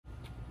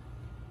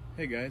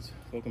Hey guys,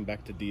 welcome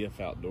back to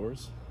DF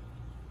Outdoors.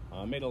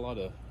 I made a lot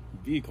of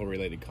vehicle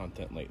related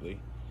content lately,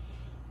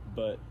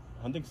 but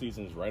hunting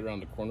season is right around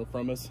the corner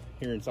from us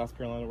here in South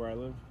Carolina where I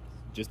live.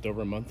 Just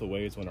over a month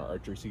away is when our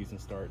archery season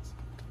starts.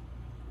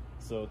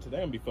 So today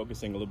I'm going to be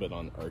focusing a little bit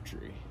on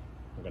archery.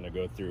 I'm going to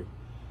go through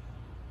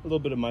a little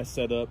bit of my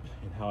setup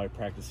and how I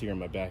practice here in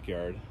my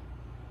backyard,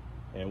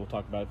 and we'll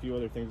talk about a few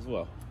other things as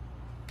well.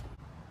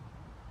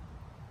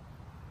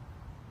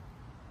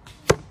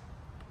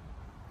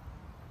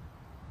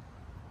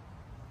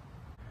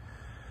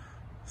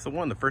 So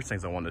one of the first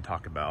things I wanted to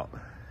talk about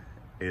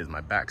is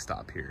my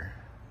backstop here.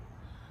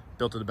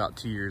 Built it about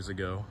 2 years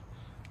ago,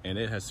 and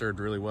it has served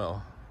really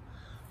well.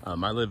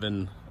 I live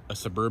in a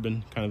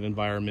suburban kind of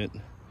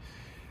environment,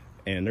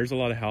 and there's a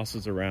lot of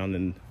houses around,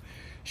 and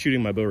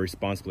shooting my bow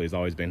responsibly has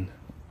always been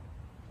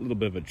a little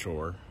bit of a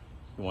chore.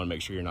 You want to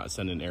make sure you're not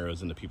sending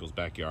arrows into people's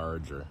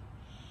backyards or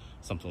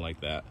something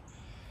like that.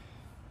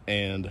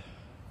 And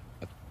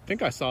I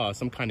think I saw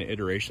some kind of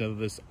iteration of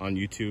this on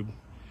YouTube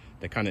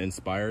that kind of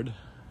inspired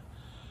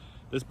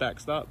this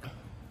backstop,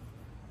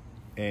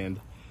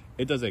 and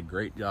it does a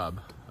great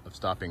job of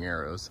stopping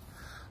arrows.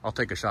 I'll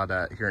take a shot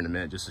at it here in a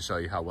minute just to show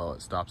you how well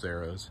it stops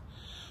arrows.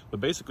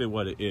 But basically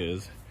what it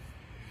is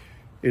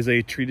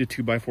a treated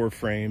 2x4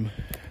 frame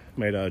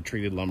made out of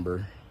treated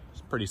lumber.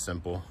 It's pretty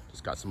simple.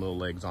 Just got some little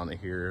legs on it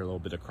here, a little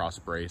bit of cross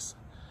brace,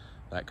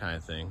 that kind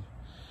of thing.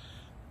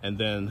 And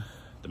then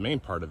the main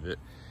part of it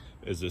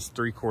is this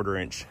 3/4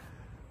 inch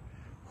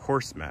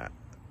horse mat.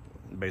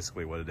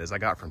 Basically what it is, I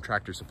got from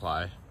Tractor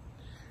Supply,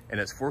 and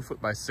it's 4 foot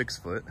by 6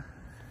 foot.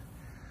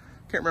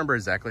 Can't remember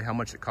exactly how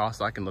much it costs.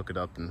 I can look it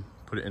up and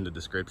put it in the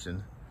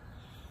description.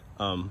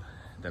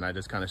 Then I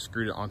just kind of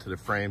screwed it onto the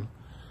frame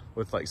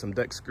with like some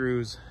deck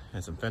screws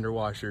and some fender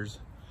washers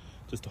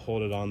just to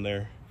hold it on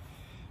there.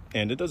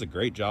 And it does a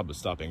great job of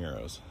stopping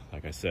arrows.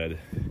 Like I said,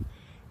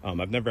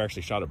 I've never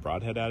actually shot a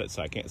broadhead at it,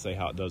 so I can't say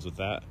how it does with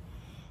that.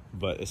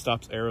 But it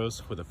stops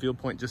arrows with a field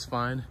point just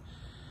fine,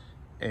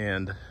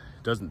 and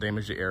doesn't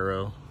damage the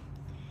arrow.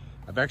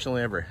 I've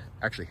actually ever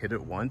hit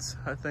it once,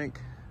 I think.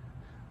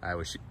 I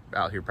was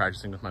out here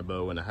practicing with my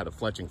bow, and I had a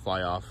fletching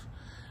fly off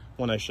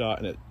when I shot,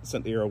 and it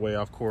sent the arrow way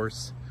off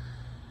course.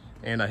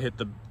 And I hit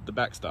the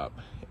backstop,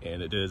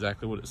 and it did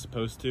exactly what it's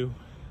supposed to.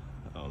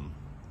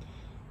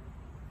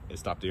 It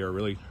stopped the arrow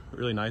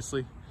really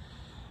nicely.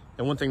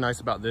 And one thing nice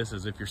about this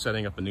is if you're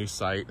setting up a new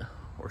site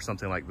or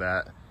something like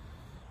that,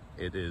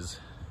 it's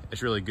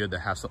really good to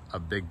have a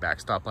big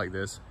backstop like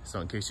this. So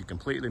in case you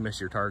completely miss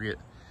your target,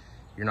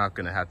 you're not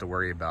going to have to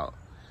worry about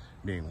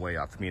being way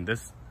off. I mean,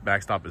 this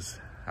backstop is,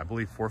 I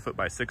believe, 4 foot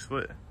by 6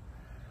 foot.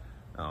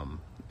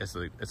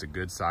 It's a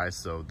good size,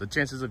 so the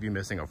chances of you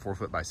missing a 4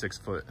 foot by 6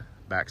 foot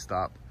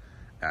backstop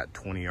at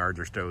 20 yards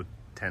or so,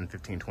 10,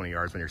 15, 20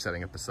 yards when you're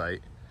setting up a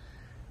site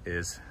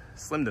is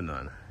slim to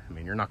none. I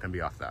mean, you're not going to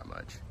be off that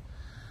much.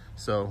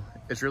 So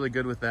it's really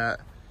good with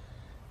that.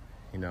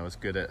 You know, it's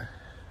good at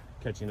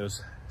catching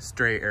those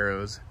stray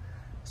arrows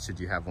should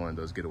you have one of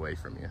those get away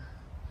from you.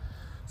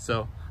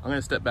 So I'm going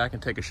to step back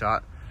and take a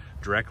shot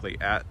directly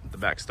at the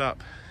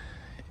backstop,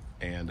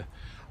 and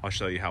I'll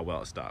show you how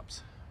well it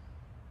stops.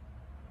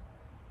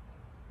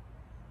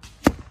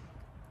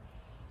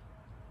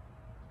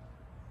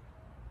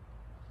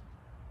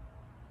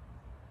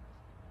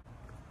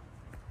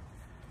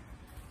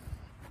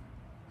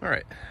 All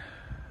right,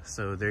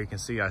 so there you can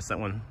see I sent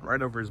one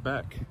right over his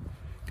back.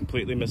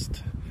 Completely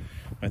missed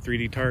my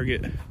 3D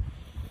target,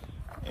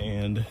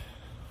 and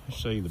I'll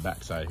show you the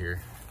backside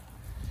here.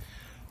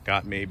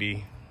 Got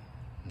maybe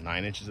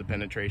 9 inches of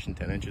penetration,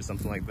 10 inches,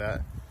 something like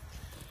that.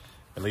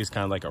 At least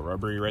kind of like a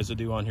rubbery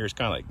residue on here. It's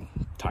kind of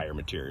like tire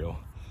material,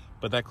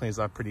 but that cleans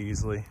off pretty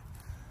easily.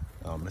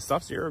 It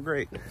stops the arrow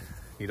great.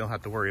 You don't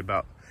have to worry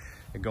about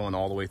it going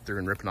all the way through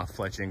and ripping off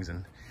fletchings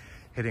and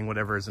hitting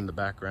whatever is in the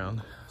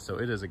background. So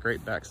it is a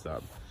great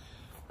backstop.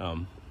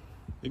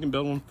 You can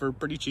build one for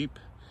pretty cheap.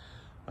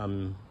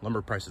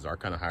 Lumber prices are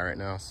kind of high right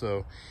now,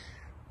 so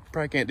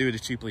probably can't do it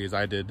as cheaply as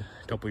I did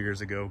a couple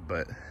years ago,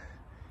 but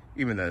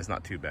even then it's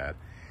not too bad.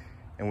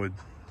 And with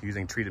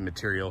using treated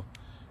material,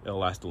 it'll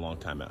last a long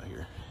time out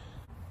here.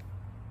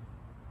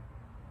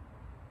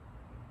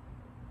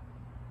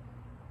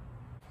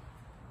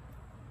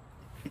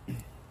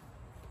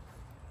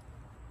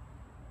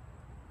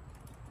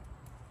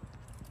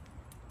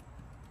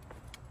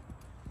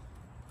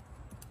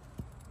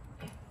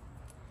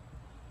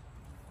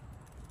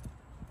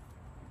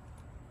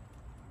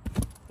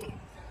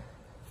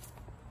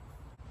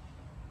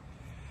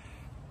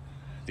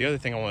 The other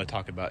thing I want to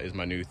talk about is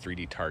my new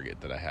 3D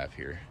target that I have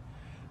here.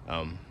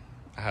 I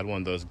had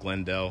one of those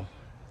Glendale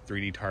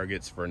 3D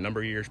targets for a number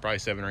of years, probably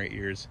 7 or 8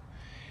 years,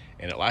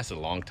 and it lasted a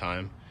long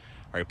time.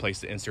 I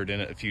replaced the insert in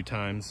it a few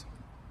times,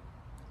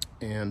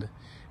 and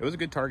it was a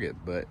good target,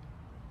 but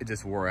it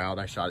just wore out.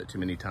 I shot it too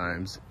many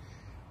times,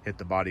 hit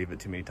the body of it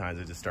too many times,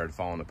 it just started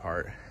falling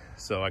apart.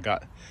 So I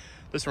got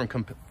this from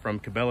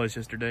Cabela's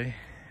yesterday.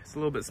 It's a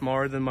little bit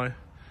smaller than my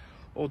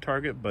old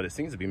target, but it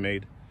seems to be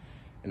made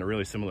in a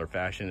really similar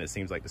fashion. It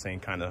seems like the same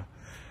kind of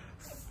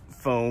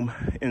foam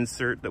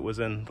insert that was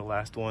in the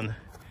last one.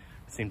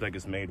 Seems like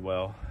it's made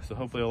well. So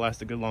hopefully it'll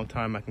last a good long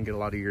time. I can get a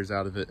lot of years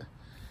out of it.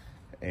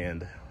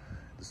 And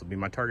this will be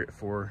my target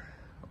for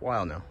a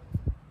while now.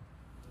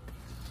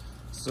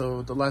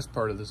 So the last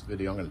part of this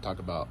video, I'm going to talk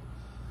about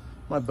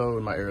my bow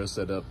and my arrow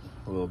setup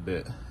a little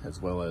bit,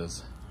 as well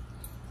as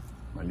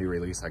my new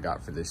release I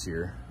got for this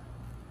year.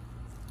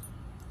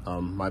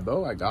 My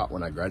bow I got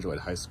when I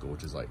graduated high school,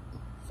 which is like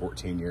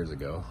 14 years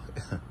ago.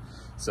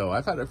 So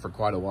I've had it for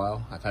quite a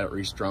while. I've had it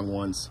restrung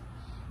once.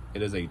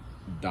 It is a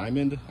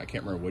Diamond. I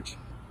can't remember which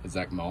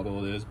exact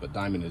model it is, but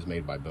Diamond is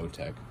made by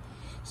Bowtech.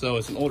 So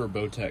it's an older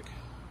Bowtech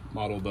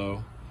model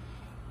bow.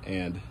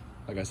 And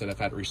like I said, I've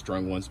had it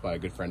restrung once by a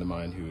good friend of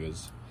mine who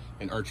is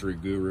an archery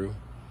guru.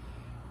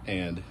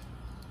 And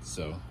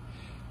so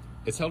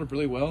it's held up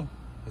really well.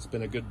 It's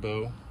been a good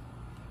bow.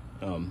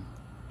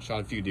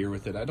 Shot a few deer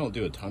with it. I don't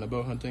do a ton of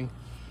bow hunting,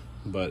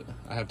 but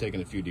I have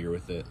taken a few deer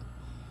with it.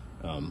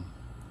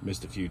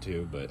 Missed a few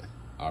too, but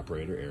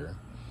operator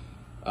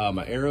error.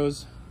 My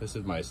arrows, this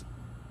is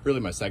really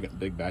my second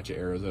big batch of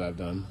arrows that I've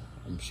done.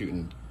 I'm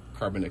shooting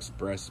Carbon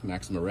Express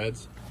Maxima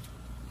Reds,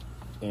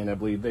 and I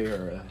believe they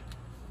are a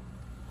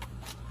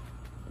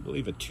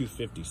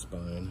 250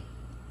 spine,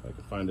 if I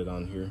can find it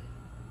on here.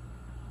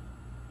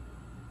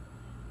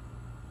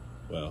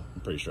 Well,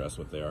 I'm pretty sure that's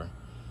what they are.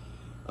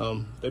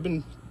 They've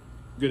been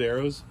good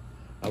arrows.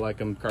 I like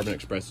them. Carbon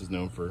Express is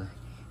known for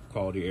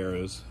quality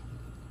arrows.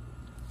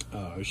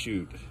 I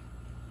shoot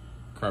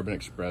Carbon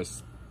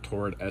Express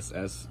Tord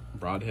SS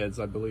broadheads,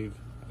 I believe.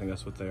 I think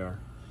that's what they are.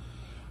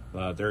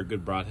 They're a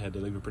good broadhead. They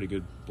leave a pretty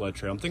good blood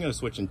trail. I'm thinking of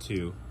switching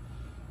to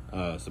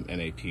some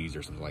NAPs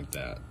or something like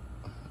that.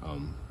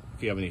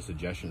 If you have any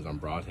suggestions on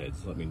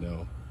broadheads, let me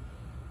know.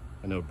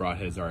 I know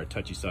broadheads are a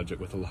touchy subject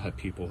with a lot of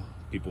people.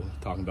 People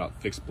talking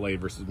about fixed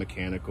blade versus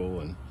mechanical,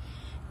 and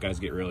guys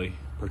get really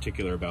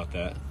particular about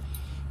that.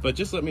 But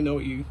just let me know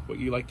what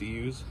you like to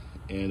use,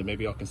 and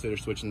maybe I'll consider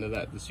switching to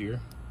that this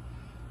year.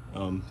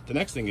 The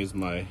next thing is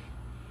my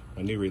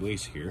new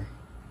release here.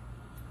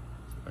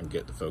 If I can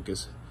get the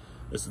focus.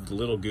 This is the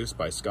Little Goose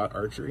by Scott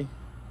Archery.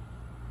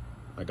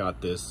 I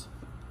got this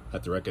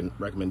at the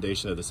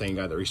recommendation of the same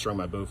guy that restrung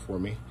my bow for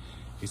me.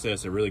 He said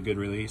it's a really good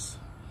release.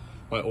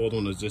 My old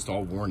one was just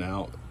all worn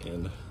out,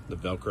 and the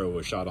Velcro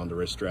was shot on the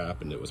wrist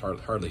strap, and it was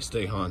hardly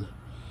stay on.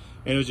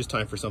 And it was just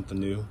time for something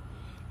new.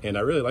 And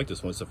I really like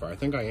this one so far. I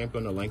think I am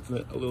going to lengthen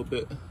it a little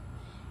bit.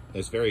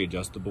 It's very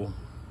adjustable.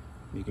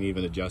 You can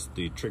even adjust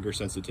the trigger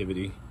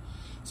sensitivity.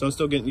 So I'm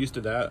still getting used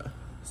to that.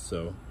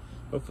 So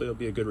hopefully it'll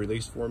be a good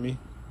release for me.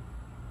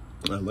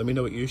 Let me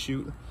know what you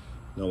shoot.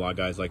 I know a lot of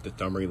guys like the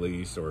thumb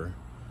release, or,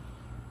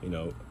 you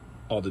know,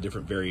 all the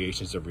different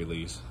variations of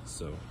release.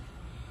 So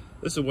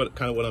this is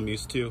kind of what I'm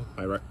used to.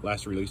 My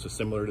last release was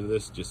similar to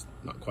this, just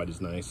not quite as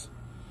nice.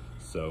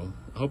 So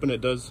I'm hoping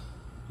it does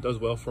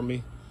well for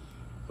me.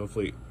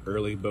 Hopefully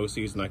early bow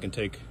season I can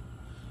take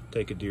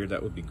a deer.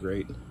 That would be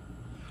great.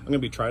 I'm gonna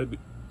be trying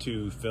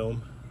to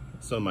film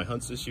some of my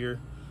hunts this year.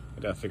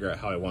 I gotta figure out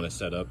how I want to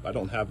set up. I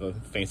don't have a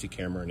fancy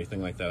camera or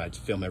anything like that. I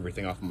just film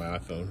everything off of my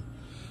iPhone.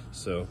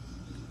 So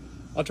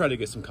I'll try to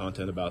get some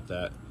content about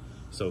that.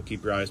 So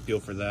keep your eyes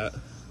peeled for that.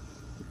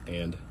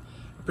 And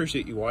I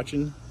appreciate you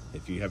watching.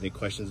 If you have any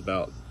questions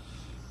about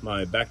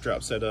my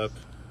backdrop setup,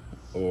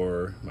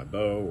 or my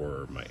bow,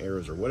 or my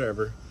arrows, or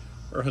whatever,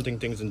 or hunting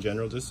things in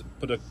general, just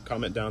put a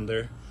comment down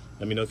there.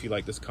 Let me know if you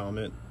like this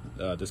content.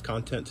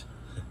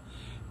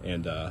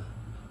 And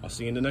I'll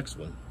see you in the next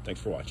one.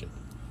 Thanks for watching.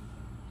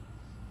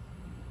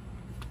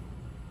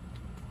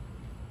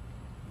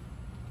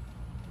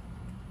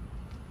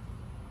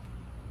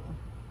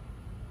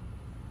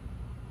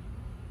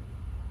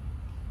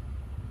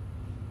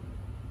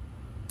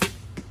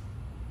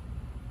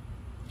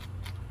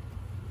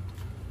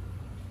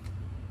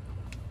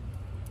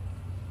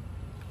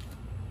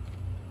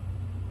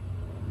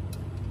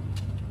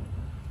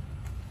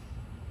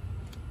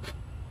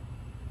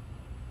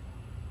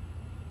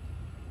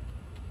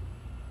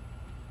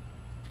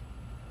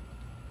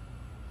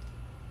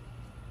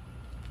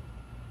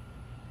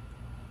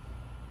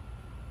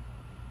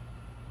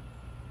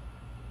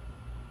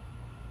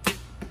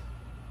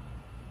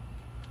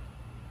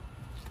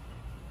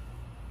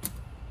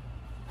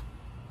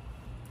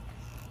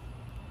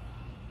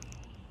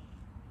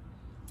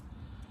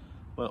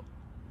 Well,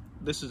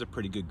 this is a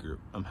pretty good group.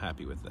 I'm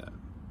happy with that.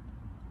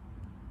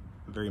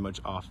 Very much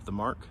off the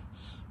mark,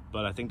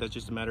 but I think that's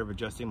just a matter of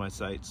adjusting my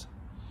sights.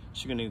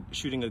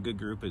 Shooting a good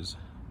group is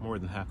more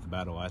than half the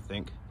battle, I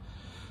think.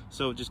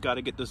 So just got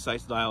to get those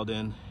sights dialed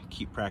in,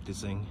 keep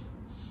practicing,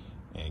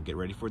 and get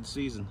ready for the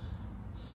season.